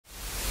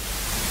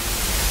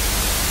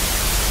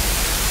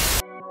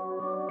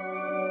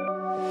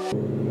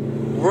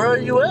Where are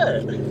you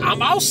at?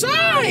 I'm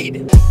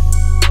outside.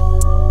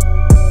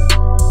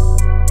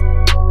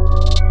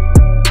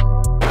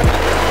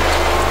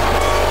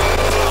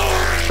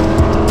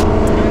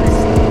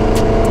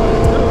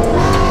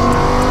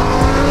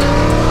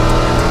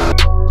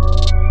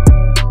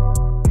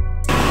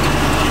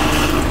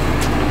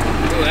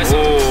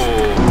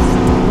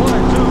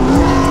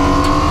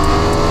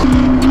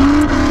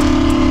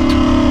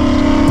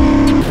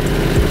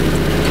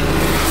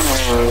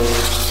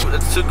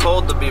 Too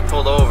cold to be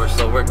pulled over,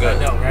 so we're good.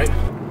 I know, right?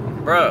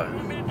 Bruh. What do you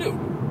want me to do?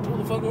 Pull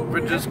the fuck over?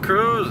 We're just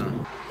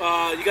cruising.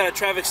 You got a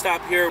traffic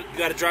stop here. You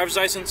got a driver's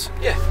license?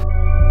 Yeah.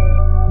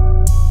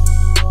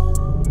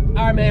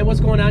 Alright, man, what's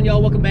going on,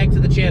 y'all? Welcome back to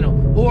the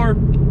channel. Or,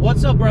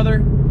 what's up,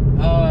 brother?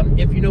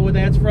 If you know where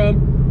that's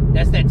from,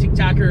 that's that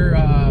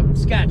TikToker,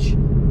 Sketch.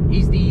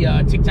 He's the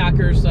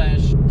TikToker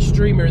slash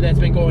streamer that's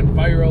been going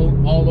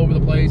viral all over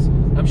the place.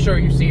 I'm sure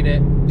you've seen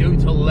it.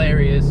 Dude's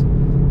hilarious.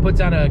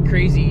 Puts on a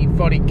crazy,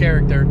 funny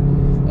character.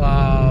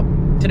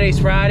 Today's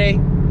Friday.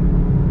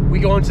 We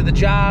going to the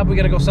job. We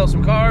gotta go sell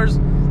some cars,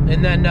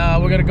 and then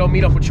we're gonna go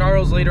meet up with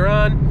Charles later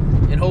on,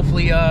 and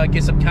hopefully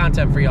get some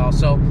content for y'all.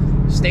 So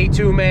stay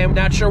tuned, man.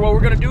 Not sure what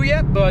we're gonna do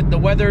yet, but the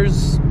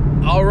weather's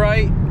all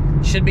right.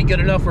 Should be good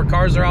enough where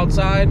cars are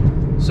outside.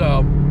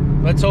 So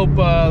let's hope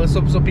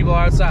some people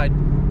are outside.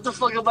 What the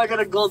fuck am I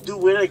gonna go do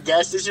with a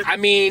gas station? I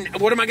mean,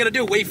 what am I gonna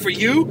do? Wait for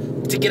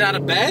you to get out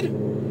of bed?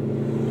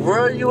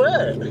 Where are you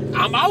at?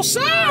 I'm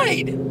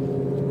outside.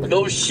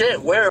 No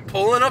shit, where?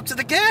 Pulling up to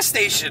the gas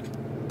station.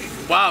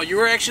 Wow, you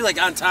were actually like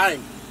on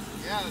time.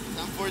 Yeah,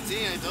 I'm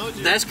 14, I told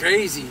you. That's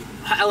crazy.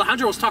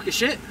 Alejandro was talking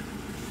shit.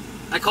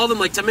 I called him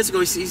like 10 minutes ago.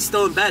 He's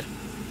still in bed.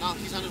 No,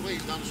 he's on his way.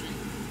 He's down the street.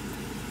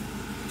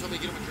 He told me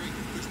to get him a drink.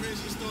 Which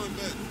means he's still in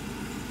bed.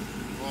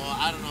 Well,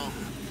 I don't know.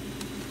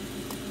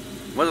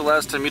 When's the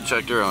last time you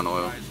checked your own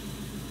oil?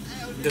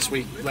 This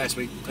week, last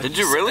week. Did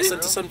you really? I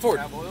sent to Sun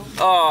Ford.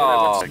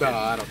 Oh. No,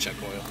 I don't check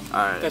oil.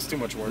 Alright. That's too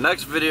much work.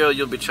 Next video,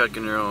 you'll be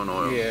checking your own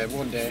oil. Yeah,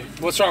 one day.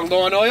 What's wrong?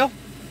 Low on oil?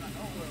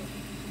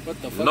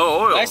 What the fuck? No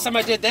oil. Last time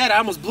I did that, I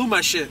almost blew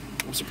my shit.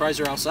 I'm surprised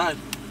you're outside.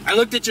 I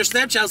looked at your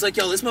Snapchat. I was like,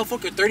 yo, this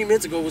motherfucker 30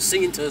 minutes ago was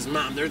singing to his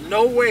mom. There's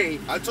no way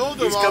I told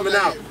him he's coming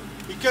out.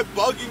 He kept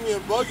bugging me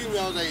and bugging me.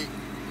 I was like,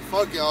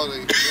 fuck y'all.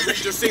 Like, let me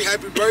just sing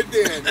happy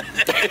birthday and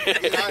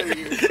get out of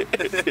here.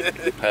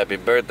 Happy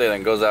birthday,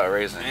 then goes out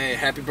racing. Hey,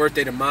 happy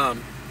birthday to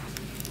mom.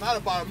 I'm not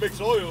about to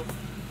mix oil.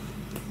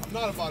 I'm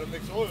not about to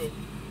mix oil.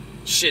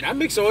 Shit, I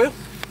mix oil.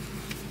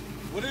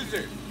 What is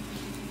it?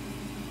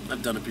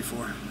 I've done it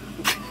before.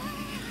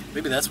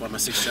 Maybe that's why my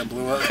 6th gen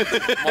blew up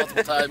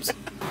multiple times.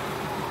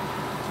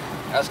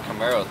 That's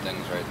CAMARO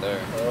things right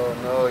there. Oh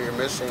no, you're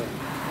missing.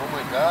 Oh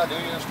my god,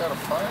 dude, you just got a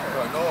fire. I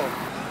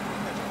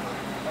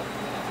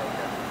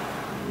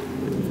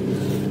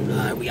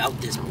know. We out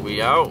this We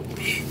out.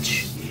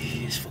 bitch.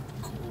 It's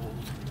fucking cold.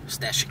 It's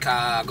that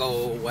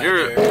Chicago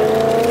weather.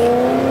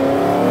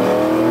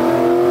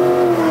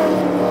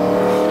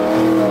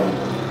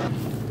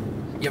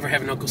 You ever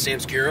have an Uncle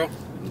Sam's gyro?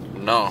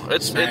 No,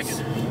 it's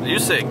you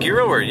say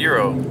gyro or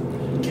euro?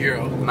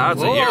 Gyro. No,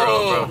 it's a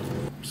euro, bro.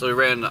 So we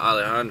ran into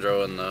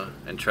Alejandro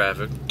in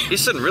traffic.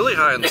 He's sitting really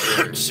high in the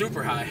rear.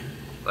 Super high.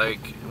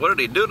 Like, what did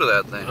he do to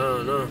that thing? I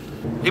don't know.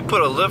 He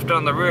put a lift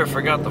on the rear,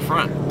 forgot the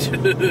front.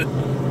 Look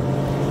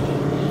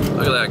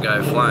at that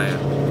guy flying.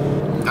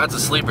 That's a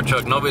sleeper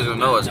truck. Nobody's gonna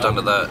know what's done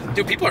to that.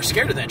 Dude, people are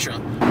scared of that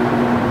truck.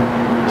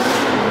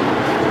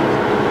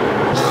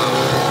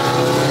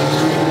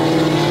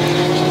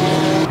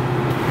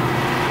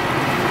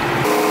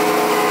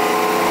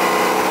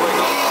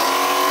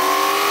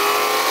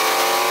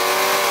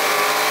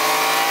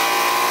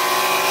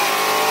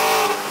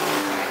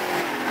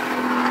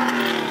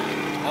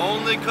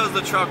 Because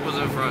the truck was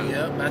in front.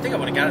 Yep, I think I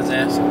would have got his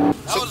ass.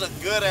 That was a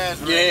good ass.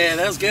 Right? Yeah,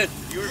 that was good.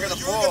 You were gonna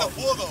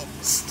pull though.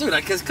 Dude,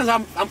 because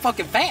I'm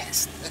fucking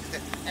fast.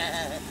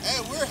 Hey,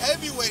 we're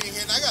heavyweighting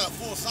here, and I got a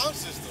full sound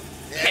system.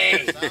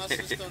 Hey. Sound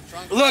system,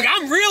 trunk. Look,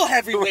 I'm real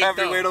heavyweight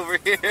Heavyweight over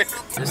here.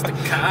 It's the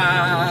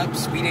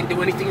cops. We didn't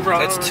do anything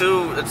wrong. It's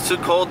too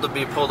cold to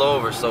be pulled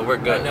over, so we're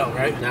good. I know,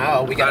 right?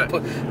 Now we gotta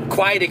put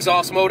quiet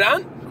exhaust mode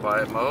on.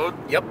 Quiet mode.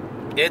 Yep,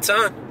 it's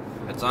on.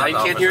 It's on. Now you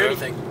can't hear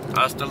anything.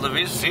 Hasta la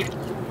vista.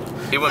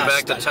 He went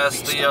back to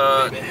test he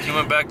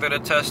went back there to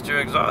test your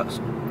exhaust.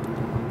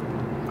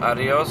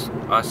 Adios,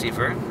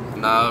 Asifer.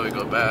 Now we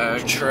go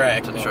back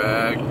Track. to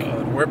track.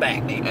 We're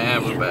back, baby.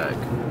 And we're back.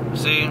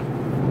 See?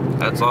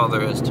 That's all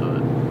there is to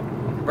it.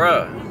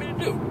 Bruh. What do you want me to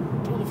do?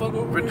 Pull the fuck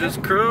over? We're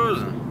just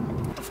cruising.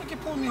 What the fuck you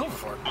pulling me over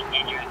for? The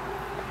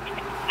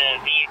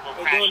vehicle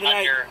crashed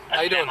under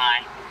a semi.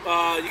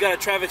 You got a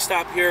traffic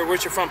stop here.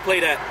 Where's your front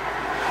plate at?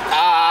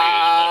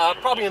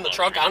 Probably in the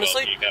trunk,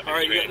 honestly.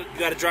 Alright, you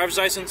got a driver's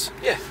license?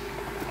 Yeah.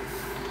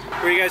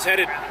 Where are you guys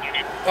headed?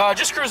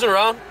 Just cruising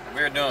around.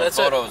 We were doing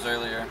photos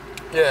earlier.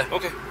 Yeah.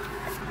 Okay.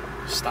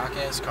 Stock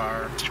ass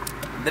car.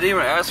 Did he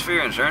even ask for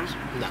your insurance?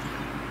 No.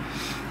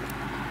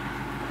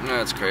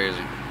 That's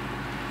crazy.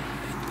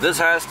 This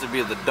has to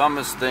be the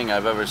dumbest thing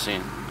I've ever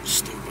seen.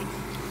 Stupid.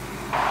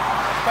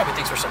 Probably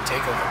thinks we're some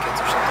takeover kids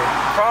or something.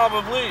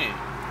 Probably.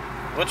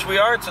 Which we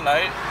are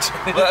tonight.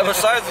 But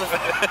besides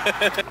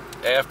the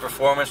AF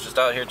Performance just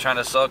out here trying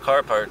to sell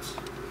car parts.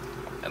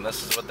 And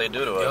this is what they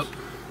do to us.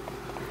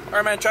 All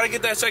right, man, try to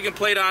get that second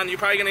plate on. You're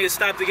probably going to get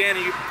stopped again,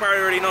 and you probably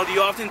already know. Do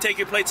you often take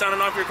your plates on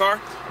and off your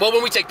car? Well,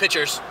 when we take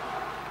pictures.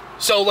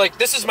 So, like,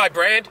 this is my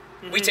brand.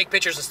 We take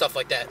pictures and stuff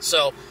like that.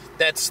 So,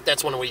 that's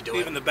when we do it.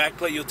 Even the back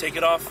plate, you'll take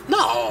it off?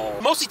 No.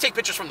 Mostly take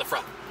pictures from the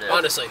front,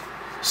 honestly.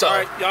 So, all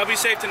right, y'all be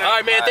safe tonight. All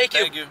right, man, thank you.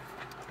 Thank you.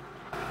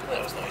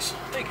 That was nice.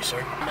 Thank you,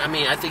 sir. I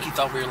mean, I think he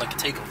thought we were like a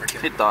takeover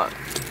kid. He thought.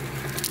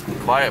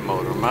 Quiet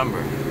mode,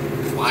 remember.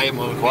 Quiet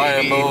mode,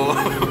 Quiet mode.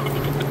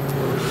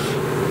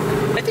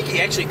 I think he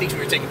actually thinks we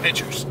were taking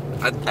pictures.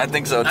 I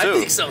think so, too. I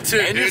think so, too.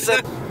 And you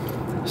said...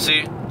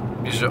 See,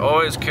 you should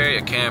always carry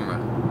a camera.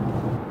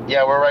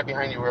 Yeah, we're right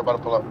behind you. We're about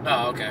to pull up.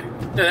 Oh, okay.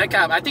 No, that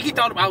cop, I think he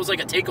thought I was like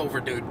a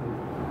takeover dude.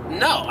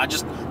 No, I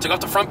just took off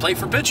the front plate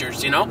for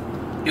pictures, you know?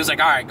 He was like,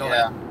 all right, go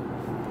ahead.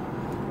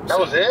 That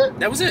was it?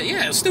 That was it,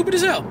 yeah. It was stupid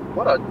as hell.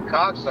 What a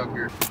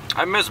cocksucker.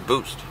 I miss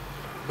boost.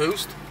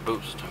 Boost?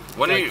 Boost.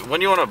 When do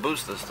you want to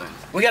boost this thing?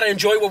 We got to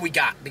enjoy what we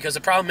got, because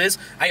the problem is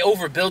I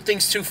overbuild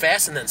things too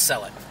fast and then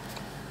sell it.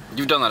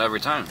 You've done that every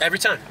time. Every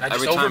time. I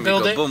just Every time you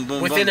overbuild go it. boom,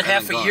 boom, Within boom, a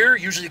half and a year,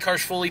 usually the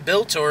car's fully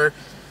built or,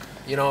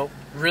 you know,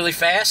 really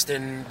fast,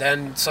 and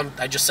then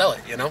I just sell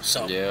it, you know?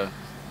 So yeah.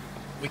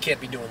 We can't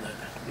be doing that.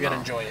 We got to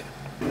enjoy it.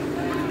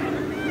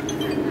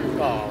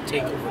 Oh,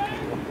 takeover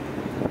people.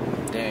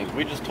 Dang,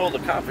 we just told the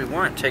cop we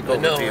weren't takeover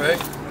I know, people.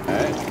 right?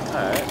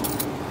 Alright.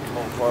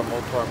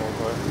 More car.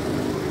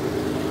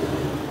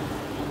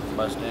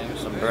 Mustang,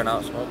 some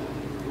burnout smoke.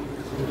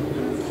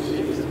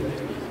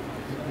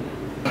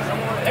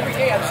 Every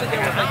day I'm sitting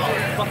there with like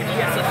a fucking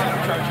ESS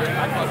supercharger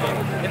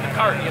in the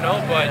cart, you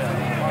know, but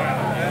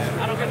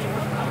I don't get you.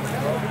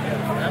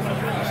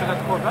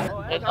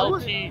 An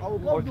LT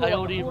or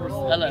Coyote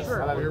versus LS.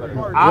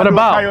 What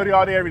about Coyote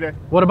all day, every day?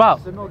 What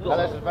about?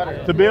 LS is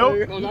better. To build?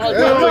 Yeah.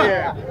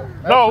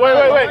 No, wait.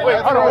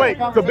 Hold on, wait.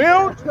 To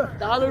build?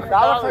 Dollar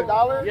for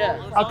dollar?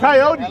 Yeah. A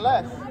Coyote.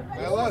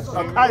 LS.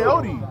 A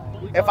Coyote.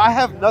 If I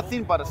have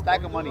nothing but a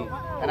stack of money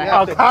and I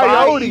have A to buy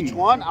Coyote. each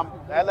one,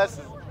 LS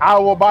is... I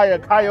will buy a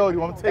Coyote. I'm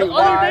gonna tell you The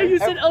other why. day you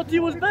said LT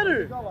was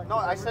better. No,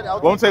 I said LT.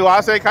 I'm gonna tell you why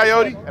I say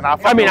Coyote, and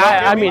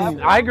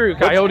I agree with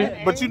Coyote.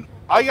 But you,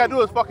 all you gotta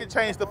do is fucking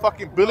change the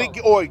fucking Billy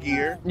oil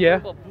gear,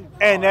 Yeah.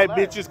 and that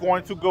bitch is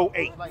going to go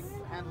 8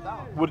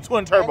 with a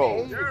twin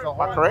turbo. Am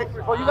I correct?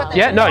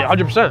 Yeah, no,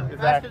 100%.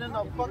 Exactly.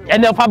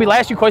 And they'll probably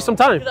last you quite some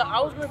time. I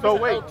was going So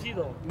to wait. LT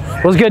though.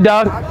 What's good,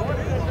 dog?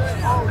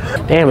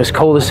 Damn, it's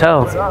cold as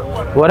hell.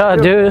 What up,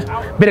 dude?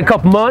 Been a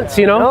couple months,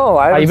 you know? No,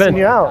 I How you haven't been? seen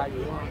you out.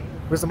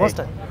 Where's the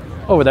Mustang?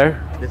 Over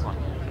there. This one.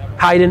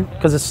 Hiding,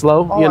 because it's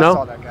slow, Oh, you I know?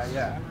 saw that guy,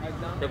 yeah.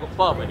 The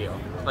football video.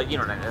 Like, you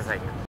know that. It's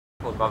like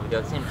football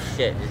video. Same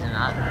shit, isn't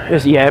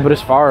it? Yeah, but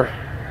it's far.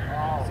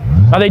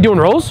 Are they doing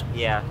rolls?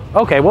 Yeah.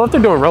 Okay, well, if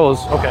they're doing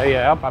rolls, okay,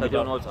 yeah, I'll probably They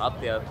don't do know what's up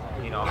there,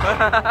 you know.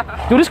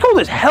 Dude, it's cold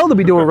as hell to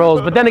be doing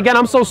rolls, but then again,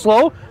 I'm so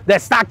slow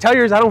that stock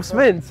tires I don't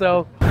spin,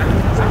 so.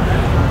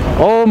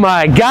 Oh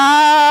my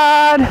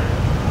God.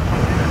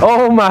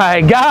 Oh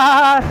my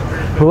God.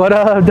 What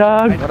up,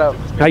 dog? What up?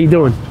 How you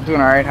doing?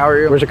 Doing all right. How are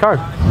you? Where's your car?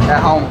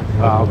 At home.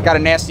 Got a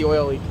nasty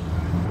oil leak.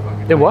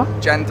 Did what?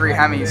 Gen 3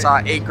 Hemi.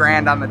 Saw $8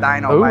 grand on the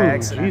dyno by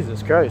accident.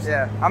 Jesus Christ.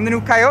 Yeah. I'm the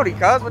new Coyote,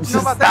 cuz. What you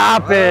know about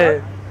Stop that?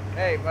 it.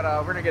 Hey, but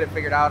we're gonna get it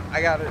figured out.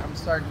 I'm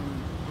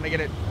gonna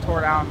get it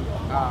tore down.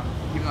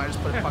 Even though I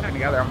just put it fucking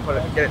together, I'm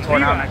gonna get it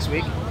torn out next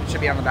week. It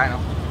should be on the dyno.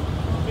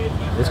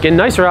 It's getting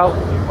nicer out.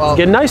 Well, it's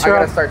getting nicer I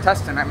gotta out. start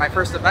testing. My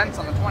first event's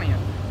on the 20th.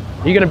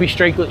 You gonna be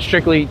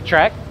strictly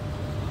track?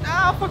 Nah,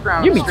 I'll fuck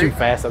around. You'd on be the too street.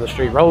 fast on the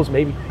street. Rolls,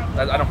 maybe.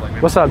 I don't blame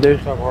you. What's up, dude?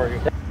 How are you?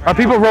 Are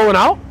people rolling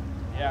out?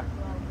 Yeah.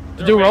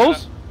 To do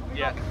rolls?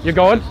 Yeah. You're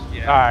going?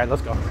 Yeah. All right,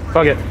 let's go.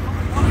 Fuck it.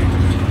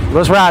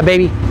 Let's ride,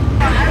 baby.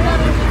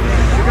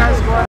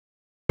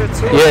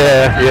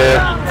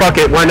 Yeah. Fuck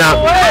it. Why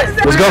not?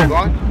 Let's go.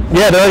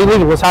 Yeah, they're already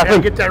leaving. What's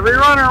happening? Get that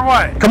rerun or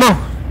what? Come on.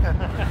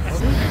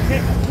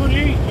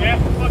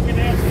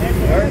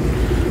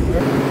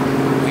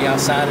 We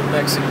outside of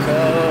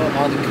Mexico,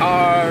 all the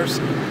cars,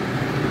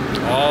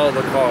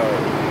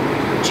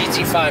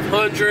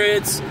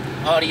 GT500s,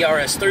 Audi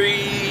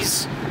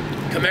RS3s,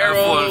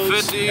 Camaros,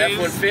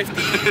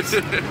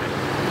 F-150s,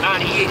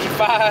 Audi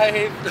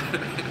E85,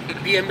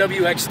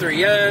 BMW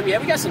X3M. Yeah,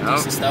 we got some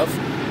decent stuff.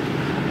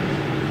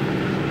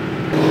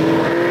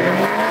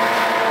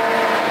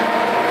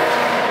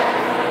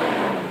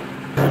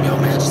 Your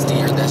Majesty,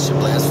 heard that shit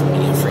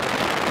blasphemy and free.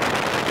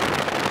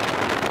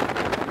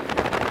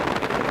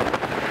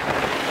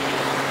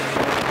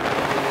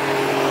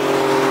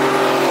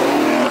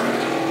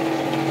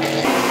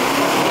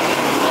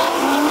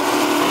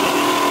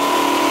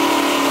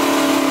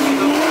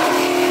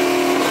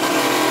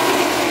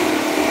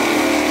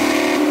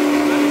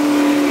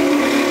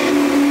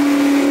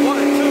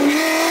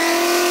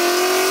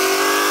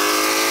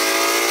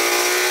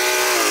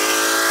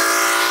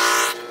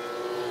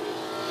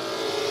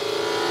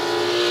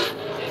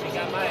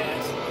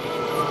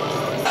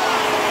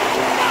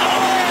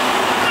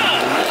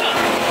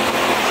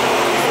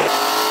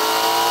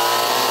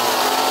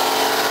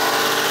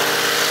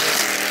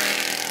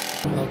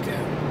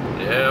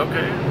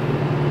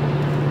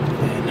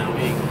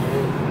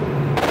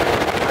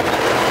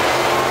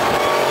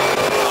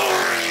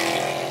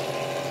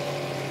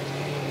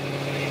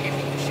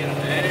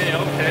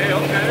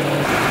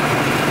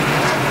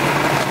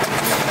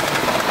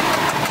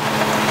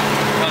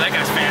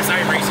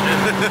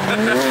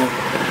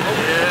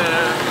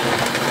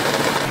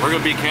 We're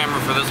gonna be camera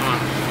for this one.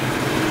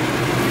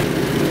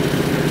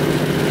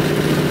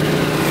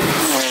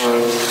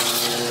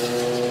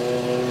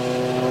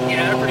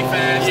 Yeah, they're pretty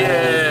fast.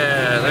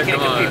 Yeah, I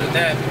can't compete with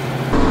that.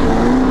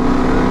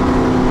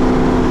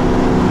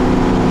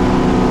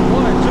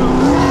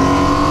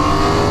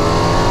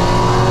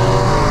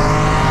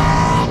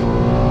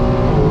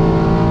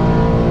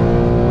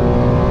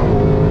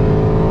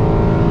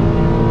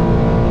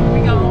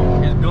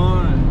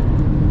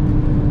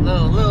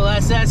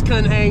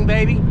 Couldn't hang,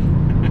 baby.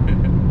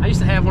 I used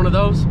to have one of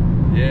those.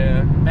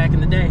 Yeah. Back in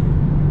the day.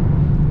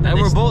 And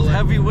we're both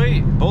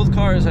heavyweight. Both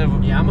cars have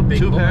I'm a big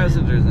 2 boy.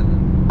 passengers in it.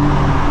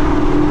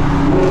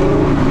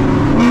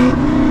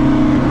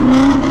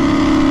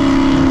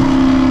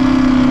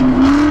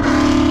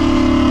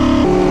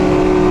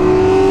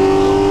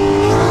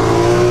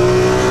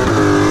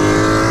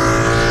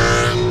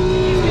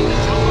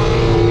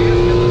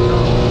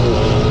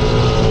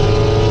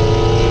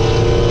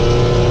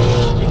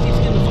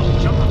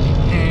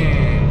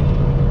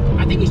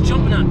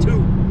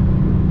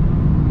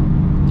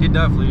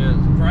 Definitely is.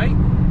 Right?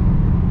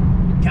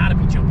 Gotta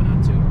be jumping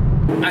on too.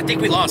 I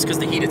think we lost because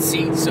the heated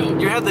seat, so.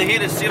 You had the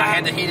heated seat on? I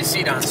had the heated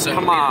seat on, so.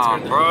 Come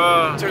on,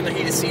 bro. Turn the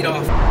heated seat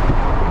off.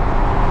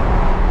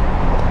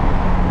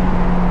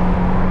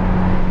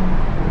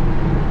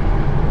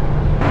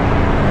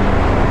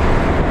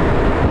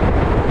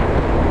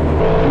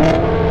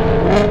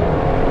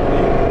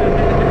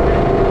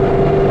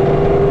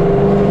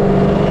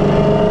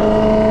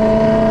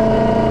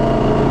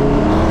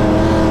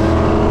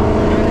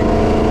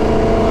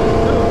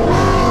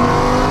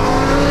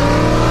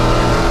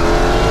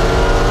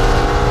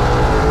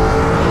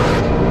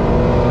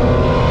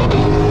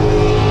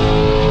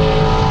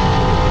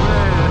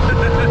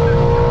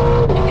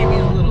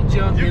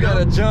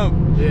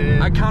 Jump.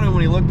 Yeah. I counted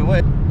when he looked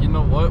away. You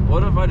know what?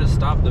 What if I just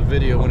stopped the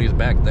video when he's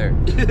back there?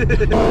 We're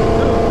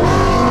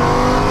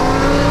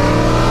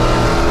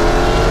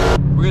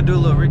gonna do a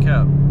little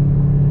recap.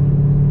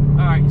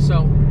 Alright,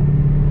 so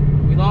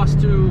we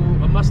lost to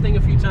a Mustang a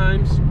few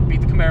times,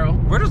 beat the Camaro.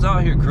 We're just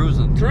out here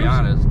cruising, to be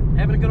honest.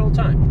 Having a good old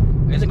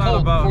time. It's not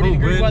cold, about 40 who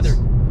degree wins. weather.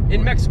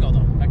 In Mexico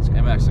though. In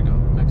Mexico.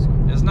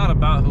 It's not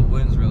about who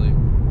wins really.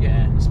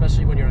 Yeah,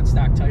 especially when you're on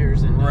stock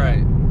tires and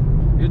right.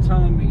 You're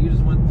telling me you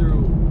just went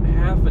through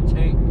half a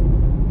tank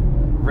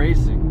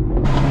racing.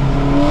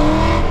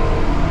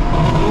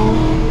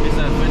 Is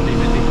that 50-50?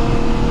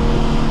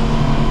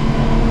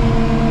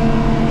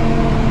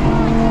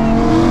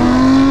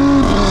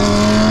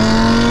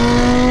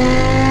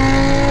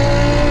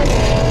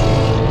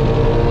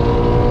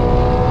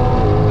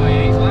 Oh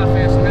yeah, he's a lot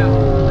faster now.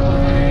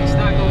 He's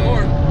not no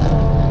more.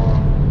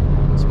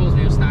 It's supposed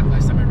to be a stock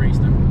last time I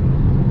raced him.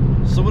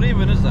 So what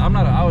even is that? I'm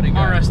not an Audi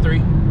guy.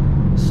 RS3.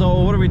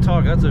 So what are we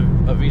talking? That's a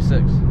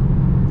V6.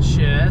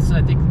 Shit, that's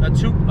I think a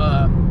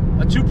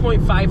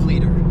 2.5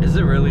 liter. Is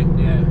it really?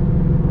 Yeah.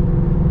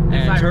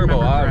 And turbo,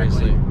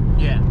 obviously.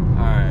 Yeah.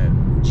 All right.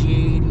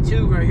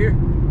 G82 right here.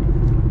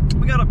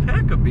 We got a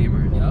pack of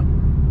Beamers. Yep.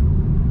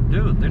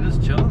 Dude, they're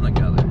just chilling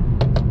together.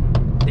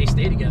 They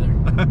stay together.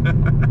 I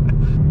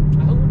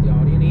hung with the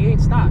Audi and he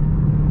ain't stopped.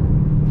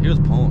 He was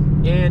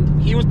pulling.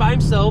 And he was by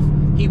himself.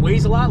 He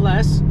weighs a lot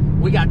less.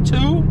 We got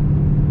 2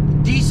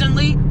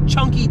 decently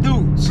chunky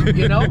dudes,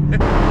 you know?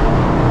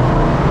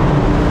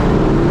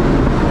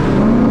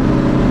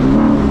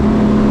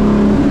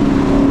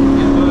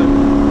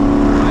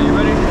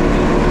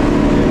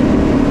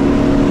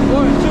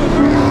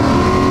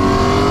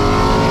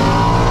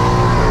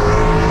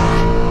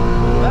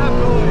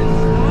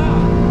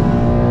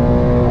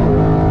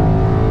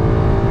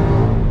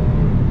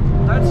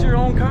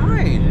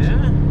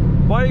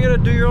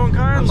 Do your own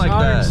kind like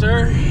that,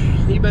 sir.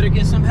 You better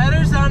get some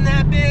headers on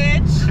that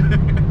bitch.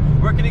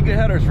 Where can you get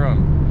headers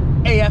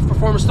from?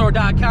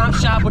 afperformancestore.com.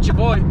 Shop with your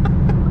boy. It's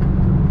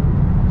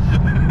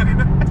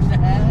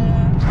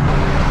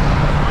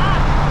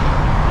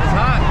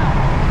hot.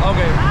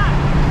 Okay.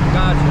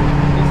 Gotcha.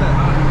 He said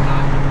hot.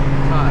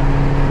 Hot.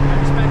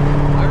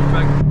 I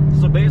respect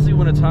it. So basically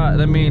when it's hot,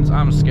 that means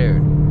I'm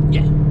scared.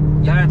 Yeah.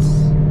 That's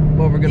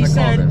what we're gonna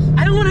call this.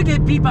 I don't want to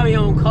get beat by my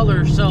own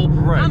color, so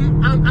right.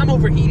 I'm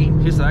overheating.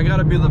 He said I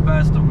gotta be the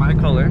best of my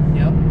color.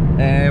 Yep.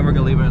 And we're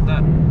gonna leave it at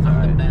that.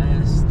 I'm the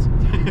best.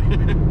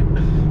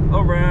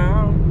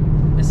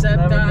 Around.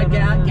 Except I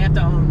got kept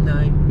all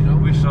night. You know,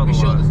 we show the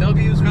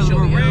W's, we show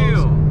the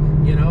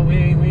L's. You know, we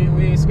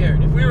ain't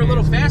scared. If we were a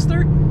little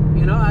faster,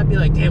 you know, I'd be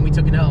like, damn, we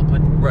took an L,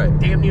 but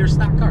damn near a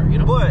stock car, you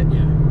know? But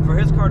for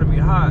his car to be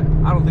hot,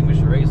 I don't think we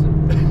should race it.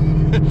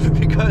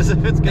 Because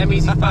if it's that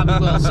means he's probably a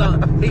little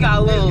something. He got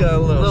a little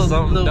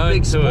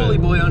big spoolie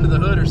boy under the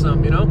hood or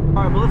something, you know?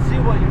 All right, but let's see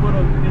what you would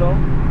have, you know,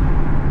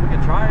 we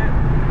can try it.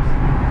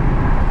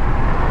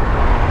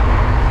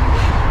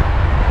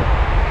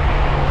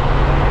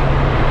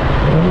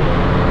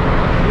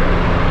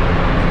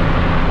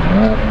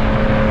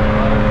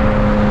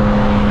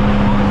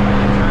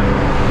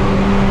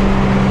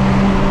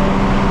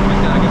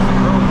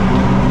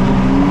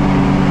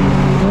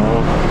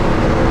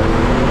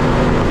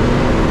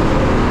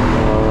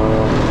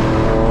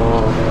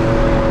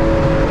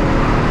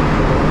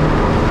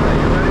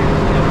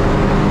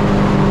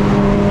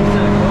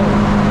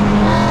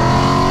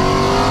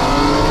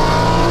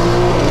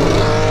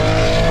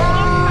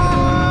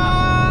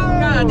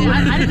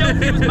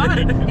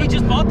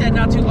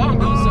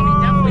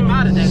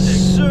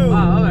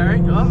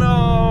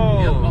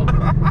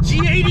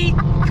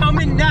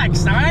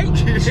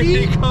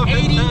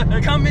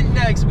 G80 coming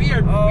next. We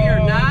are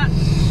not.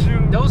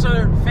 Shoot. Those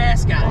are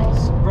fast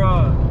guys,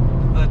 bro.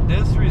 The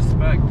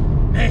disrespect,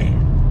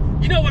 man.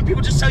 You know when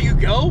people just tell you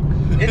go,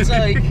 it's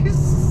like,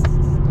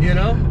 you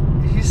know.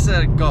 He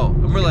said go,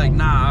 and we're like,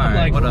 nah. I'm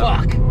like, whatever.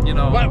 Fuck. You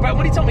know. But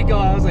when he told me go,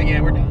 I was like,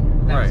 yeah, we're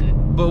done. That was it.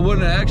 But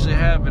when it actually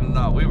happened,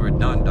 no, we were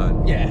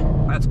done. Yeah.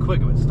 That's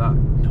quick of a stock.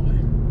 No way.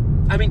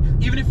 I mean,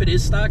 even if it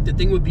is stock, the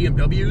thing with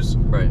BMWs,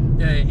 right?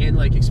 And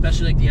like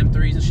especially like the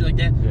M3s and shit like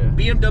that,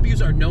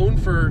 BMWs are known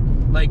for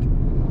like,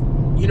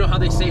 you know how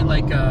they say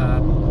like,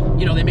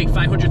 you know, they make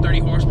 530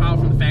 horsepower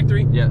from the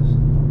factory. Yes.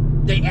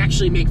 They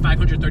actually make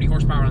 530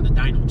 horsepower on the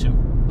dyno too.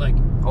 Like,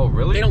 oh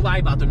really? They don't lie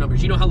about their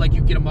numbers. You know how like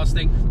you get a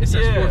Mustang, it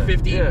says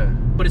 450,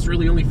 but it's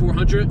really only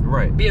 400.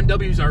 Right.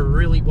 BMWs are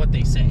really what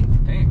they say.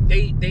 Dang.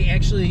 They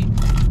actually,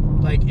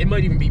 like, it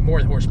might even be more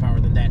horsepower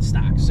than that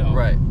stock. So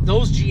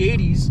those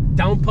G80s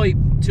downpipe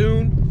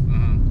tune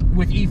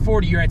with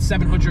E40, you're at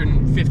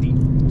 750.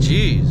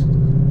 Jeez.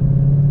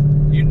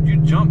 You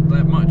jumped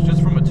that much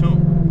just from a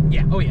tune.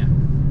 Yeah. Oh yeah.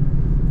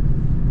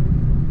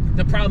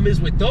 The problem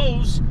is with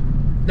those.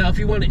 Now, if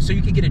you want it, so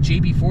you could get a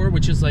JB4,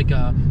 which is like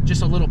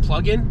just a little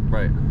plug-in.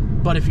 Right.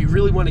 But if you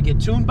really want to get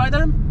tuned by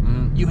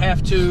them, you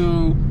have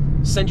to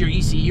send your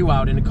ECU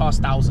out, and it costs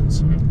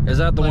thousands. Is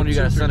that the one you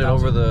gotta send it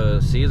over the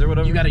seas or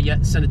whatever? You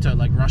gotta send it to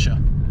like Russia.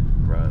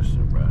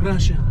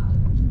 Russia.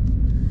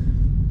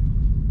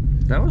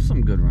 That was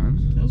some good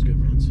runs. That was good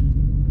runs.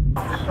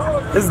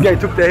 This guy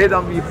took the hit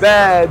on me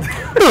bad.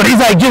 Dude, he's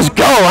like, just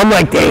go. I'm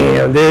like,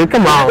 damn, dude,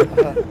 come on.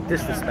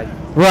 Disrespect.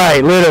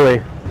 Right,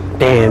 literally.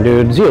 Damn,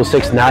 dude,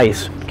 Z06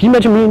 nice. Can you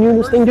imagine me and you in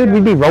this thing, dude?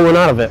 We'd be rolling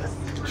out of it.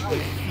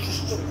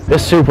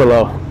 It's super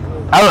low.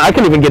 I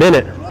couldn't even get in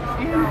it.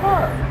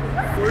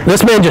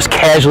 This man just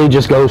casually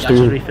just goes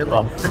through.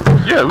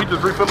 Yeah, we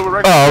just refilled it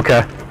right now. Oh,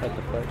 okay.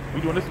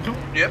 We doing this too?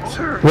 Yep,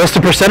 sir. What's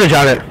the percentage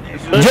on it?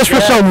 Just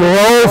for some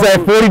rolls at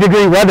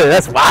 40-degree weather.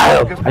 That's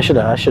wild.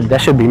 That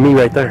should be me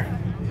right there.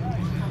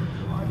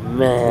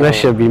 Man. That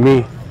should be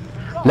me.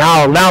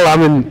 Now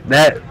I'm in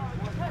that.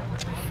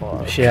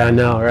 Shit, I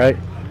know, right?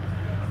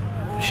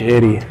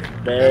 Shitty.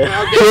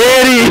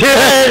 Shitty.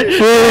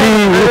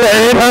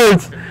 It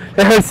hurts.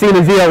 It hurts seeing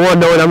a ZL1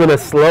 knowing I'm in a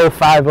slow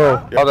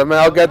 5.0. Oh, man,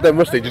 I'll get that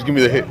Mustang. Just give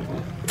me the hit.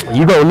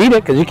 You gonna need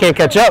it because you can't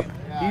catch up.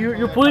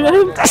 You're pulling at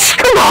him?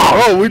 Come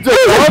on. Oh, we just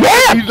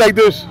he's like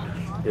this.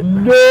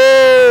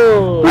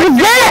 No. Like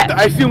that.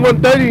 I seen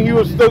 130 and he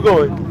was still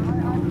going.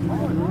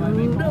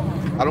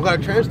 I don't got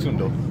a trans tune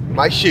though.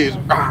 My shit is.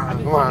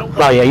 Come on.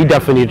 Oh yeah, you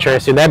definitely need a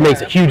trans tune. That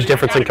makes a huge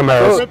difference in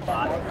Camaros.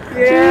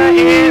 Yeah,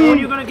 when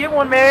are you gonna get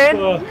one, man?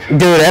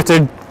 Dude,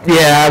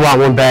 I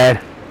want one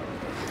bad.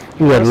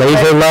 You got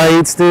laser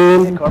lights,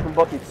 dude. Carbon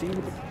bucket seat.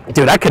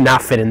 Dude, I could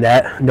not fit in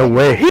that. No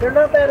way. They're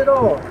not bad at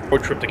all. Or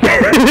trip to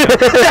Canada.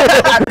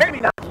 Maybe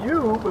not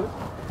you,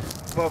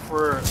 but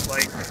for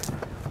like.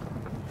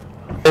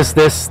 This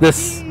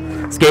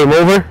game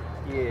over?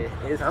 Yeah,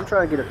 it is. I'm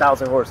trying to get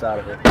 1,000 horse out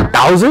of it.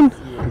 1,000?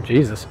 Yeah.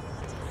 Jesus.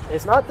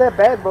 It's not that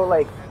bad, bro.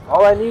 Like,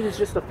 all I need is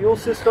just a fuel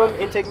system,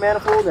 intake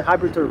manifold, and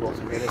hybrid turbos.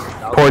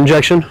 Port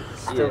injection?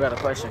 Still got a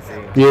question for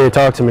you. Yeah,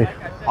 talk to me.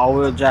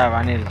 All-wheel drive,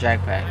 I need a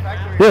jack pack.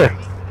 Yeah.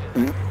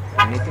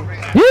 Anything?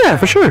 Yeah,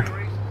 for sure.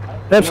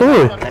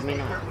 Absolutely. Let me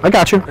know. I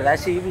got you. Because I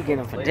see you be getting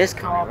them for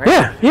discount, right?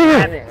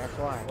 Yeah. That's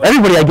why.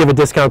 Everybody I give a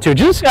discount to.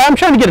 I'm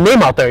trying to get a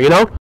name out there, you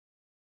know?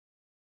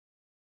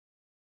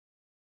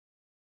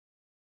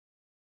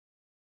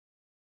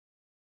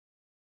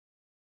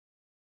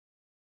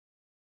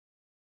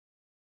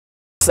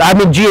 I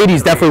mean, G80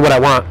 is definitely what I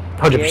want,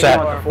 100%.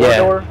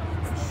 Yeah,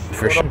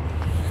 for sure.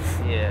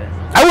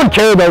 Yeah. I wouldn't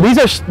care though. These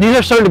are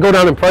starting to go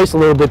down in price a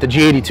little bit. The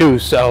G80 too.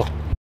 So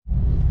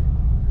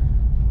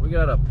we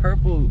got a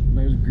purple,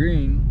 there's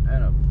green,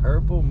 and a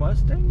purple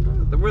Mustang.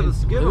 Where the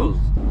Skittles?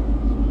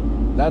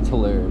 That's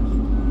hilarious.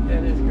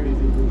 That is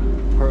crazy.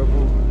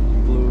 Purple,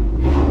 blue,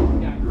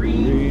 got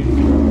green.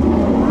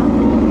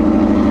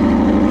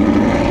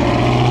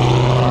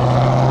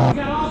 We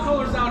got all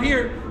colors out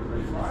here.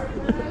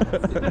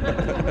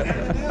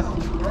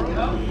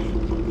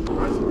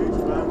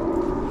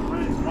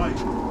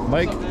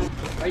 Mike.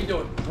 How you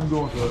doing? I'm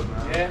doing good,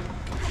 man. Yeah.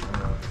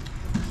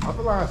 I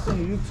feel like I've seen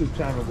your YouTube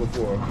channel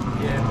before.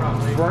 Yeah,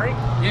 probably. Frank?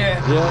 Yeah.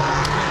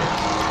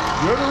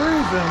 You're the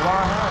reason why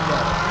I have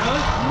that.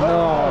 Really?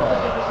 No.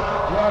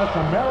 You had a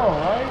Camaro,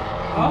 right?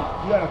 Huh?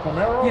 You had a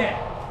Camaro?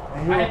 Yeah.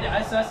 And I had the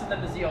SS and then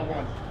the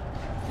ZL1.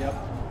 Yep.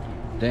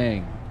 Dang.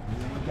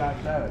 You got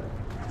that.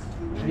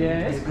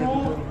 Yeah, it's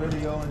cool. Little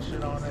video and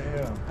shit on it,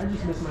 yeah. I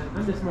miss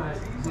my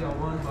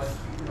ZL1, but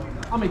you know,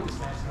 I'll make this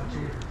fast enough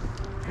too.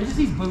 It just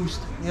needs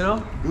boost, you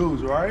know?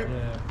 Dudes, right?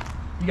 Yeah.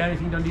 You got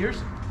anything done to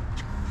yours?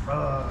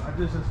 I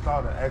just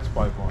installed an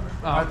X-pipe on it.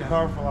 Oh, I had the okay.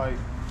 car for like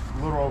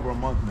a little over a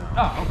month now.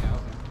 Oh,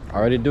 okay.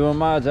 Already doing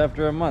mods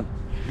after a month.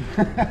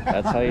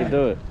 That's how you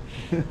do it.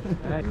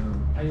 Hey,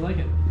 how you like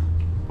it?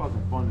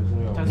 Fucking fun as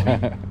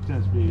hell.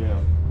 10 speed, yeah.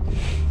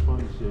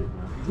 Funny shit,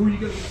 man. Who are you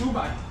gonna be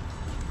by?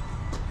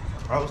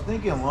 I was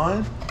thinking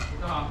Lund.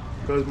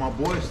 Because my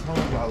boys told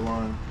me about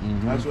Lund.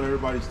 That's what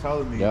everybody's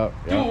telling me. Do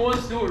it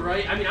once, do it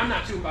right. I mean, I'm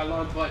not tuned by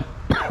Lund, but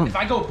if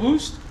I go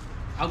boost,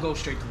 I'll go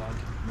straight to Lund.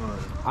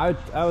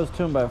 I was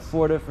tuned by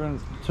 4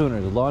 different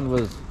tuners.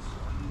 Lund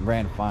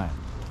ran fine.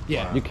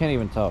 Yeah. You can't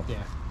even tell.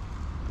 Yeah.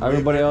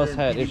 Everybody else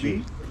had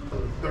issues.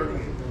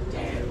 Damn,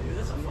 dude,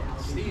 that's a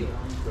fucking steal.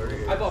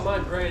 I bought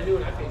mine brand new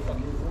and I paid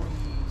fucking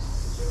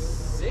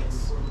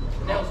 46.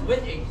 And that was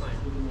with 8 plan.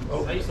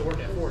 I used to work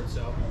at Ford,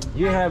 so.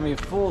 You had me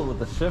fooled with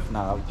the shift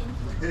knob.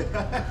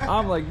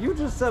 I'm like, you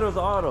just said it was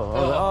auto. I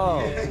was like,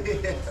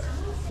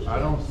 oh. I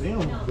don't see him,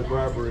 the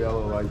Gabriella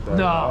like that.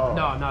 No,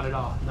 not at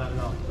all. Not at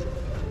all.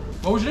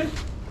 What was your name?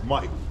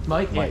 Mike.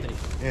 Anthony.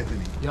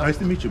 Anthony. Yep. Nice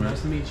to meet you, man.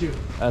 Nice to meet you.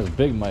 That's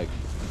Big Mike.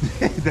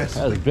 That's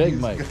Big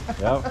Mike.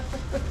 Yep.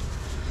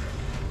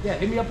 Yeah,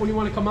 hit me up when you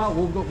want to come out.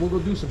 We'll go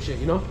do some shit,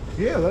 you know?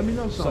 Yeah, let me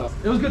know something.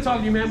 So, it was good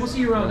talking to you, man. We'll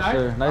see you around, Yes, all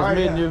sir. right? Nice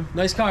meeting you.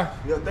 Nice car.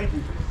 Yeah, thank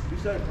you. You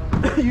said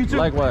you too.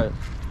 Likewise.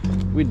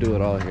 We do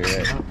it all here,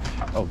 right?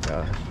 Oh,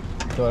 gosh.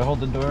 Do I hold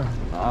the door?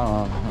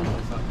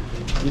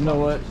 You know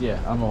what? Yeah,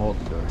 I'm going to hold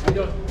the door. How you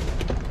doing?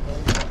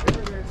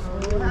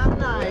 I'm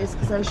nice,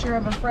 because I sure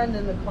have a friend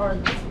in the car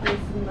that's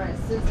basically my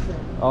assistant.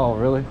 Oh,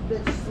 really?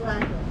 Bitch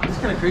slacker. It's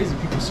kind of crazy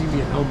people see me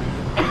and know me.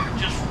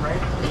 Just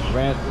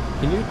Rant.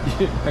 Can you?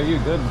 Are you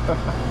good?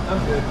 I'm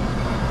good.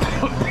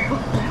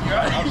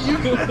 You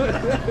good?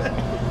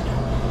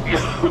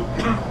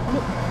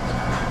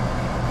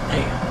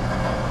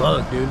 Damn.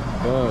 Bug, dude.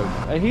 Bug.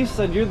 And he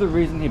said you're the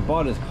reason he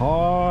bought his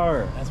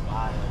car. That's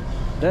wild.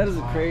 That is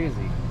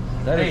crazy.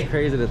 That is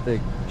crazy to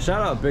think.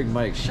 Shout out Big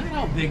Mike. Shout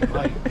out Big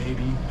Mike,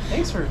 baby.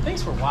 Thanks for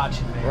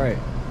watching, man. Right.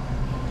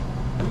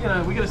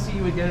 We gotta see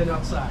you again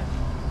outside.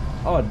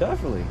 Oh,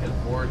 definitely. Get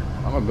bored.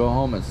 I'm gonna go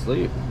home and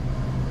sleep.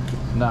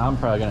 Nah, I'm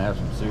probably gonna have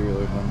some cereal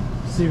or something.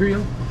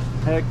 Cereal?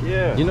 Heck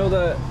yeah. You know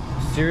that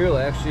cereal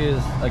actually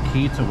is a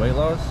key to weight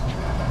loss?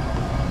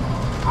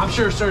 I'm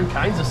sure certain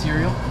kinds of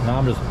cereal. No,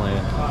 I'm just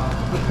playing.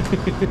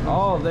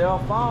 Oh, they all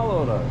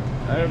followed us.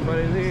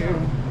 Everybody's here.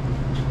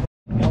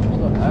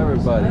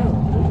 Everybody.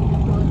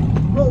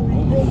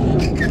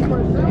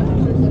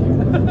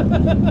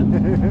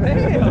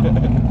 Damn.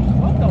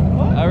 What the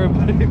fuck?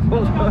 Everybody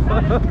pulls up.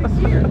 Everybody's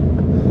here.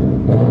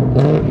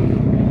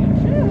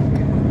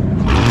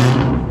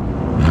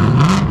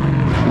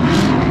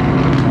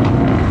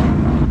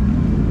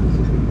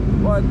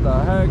 What the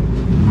heck?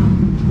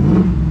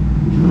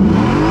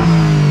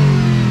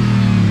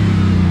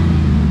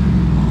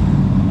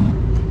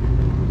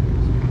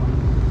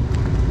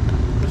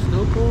 They're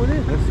still pulling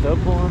in. They're still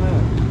pulling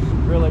in.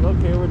 We're like,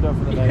 okay, we're done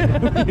for the night.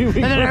 And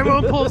then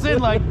everyone pulls in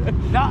like,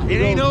 nah,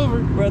 it ain't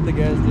over. We're at the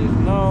gas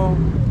station. No.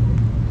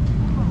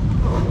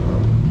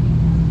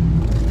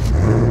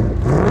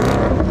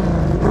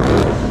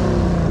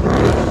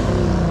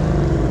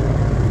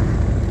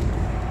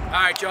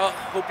 Alright, y'all.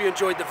 Hope you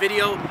enjoyed the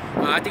video.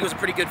 I think it was a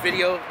pretty good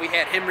video. We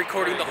had him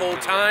recording the whole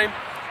time.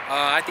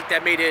 I think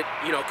that made it,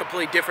 you know,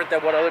 completely different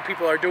than what other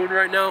people are doing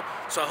right now.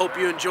 So I hope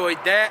you enjoyed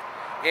that.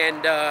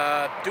 And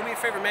do me a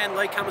favor, man,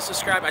 like, comment,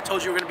 subscribe. I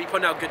told you we're going to be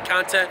putting out good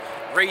content,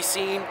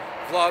 racing,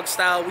 vlog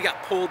style. We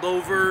got pulled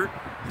over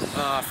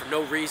for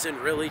no reason,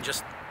 really.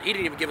 Just, he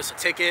didn't even give us a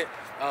ticket.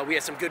 We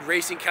had some good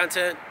racing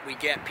content. We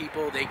gapped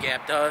people, they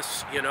gapped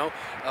us, you know.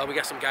 We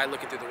got some guy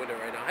looking through the window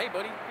right now. Hey,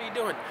 buddy, how you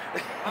doing?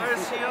 How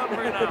is he up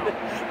right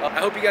now? I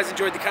hope you guys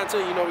enjoyed the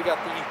content. You know, we got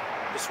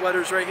the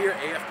sweaters right here,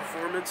 AF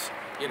Performance.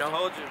 You know, I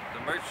told you, the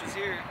merch is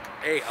here.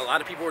 Hey, a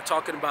lot of people were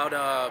talking about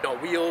you know,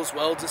 wheels,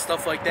 welds, and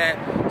stuff like that.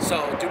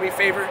 So do me a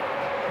favor,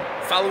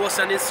 follow us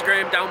on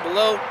Instagram down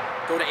below.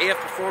 Go to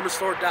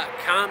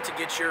afperformancestore.com to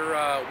get your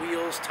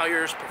wheels,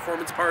 tires,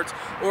 performance parts,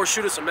 or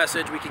shoot us a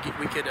message. You could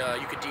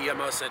DM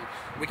us and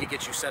we could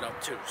get you set up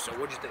too. So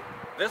what'd you think?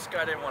 This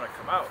guy didn't want to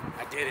come out.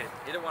 I did it.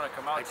 He didn't want to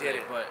come out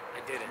today, but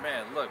I did it.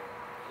 Man, look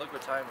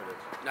what time it is.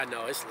 I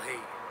know, it's late.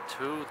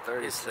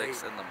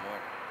 2:36 in the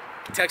morning.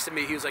 He texted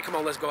me, he was like, come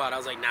on, let's go out. I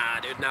was like, nah,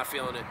 dude, not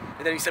feeling it.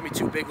 And then he sent me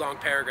 2 big long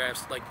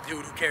paragraphs, like,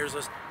 dude, who cares?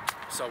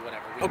 So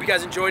whatever. Hope you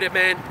guys enjoyed it,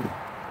 man.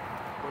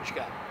 What you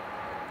got?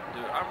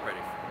 Dude, I'm ready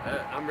for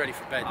bed. I'm ready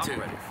for bed, too. I'm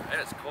ready for bed.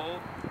 It's cold.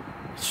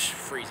 It's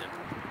freezing.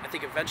 I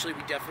think eventually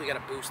we definitely got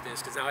to boost this,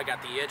 because now I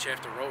got the itch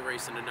after road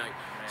racing tonight.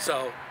 Man.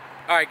 So,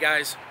 all right,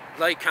 guys,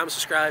 like, comment,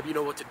 subscribe. You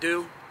know what to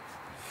do.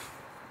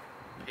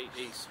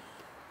 Peace.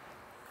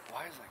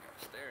 Why is that guy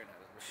staring at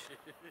us?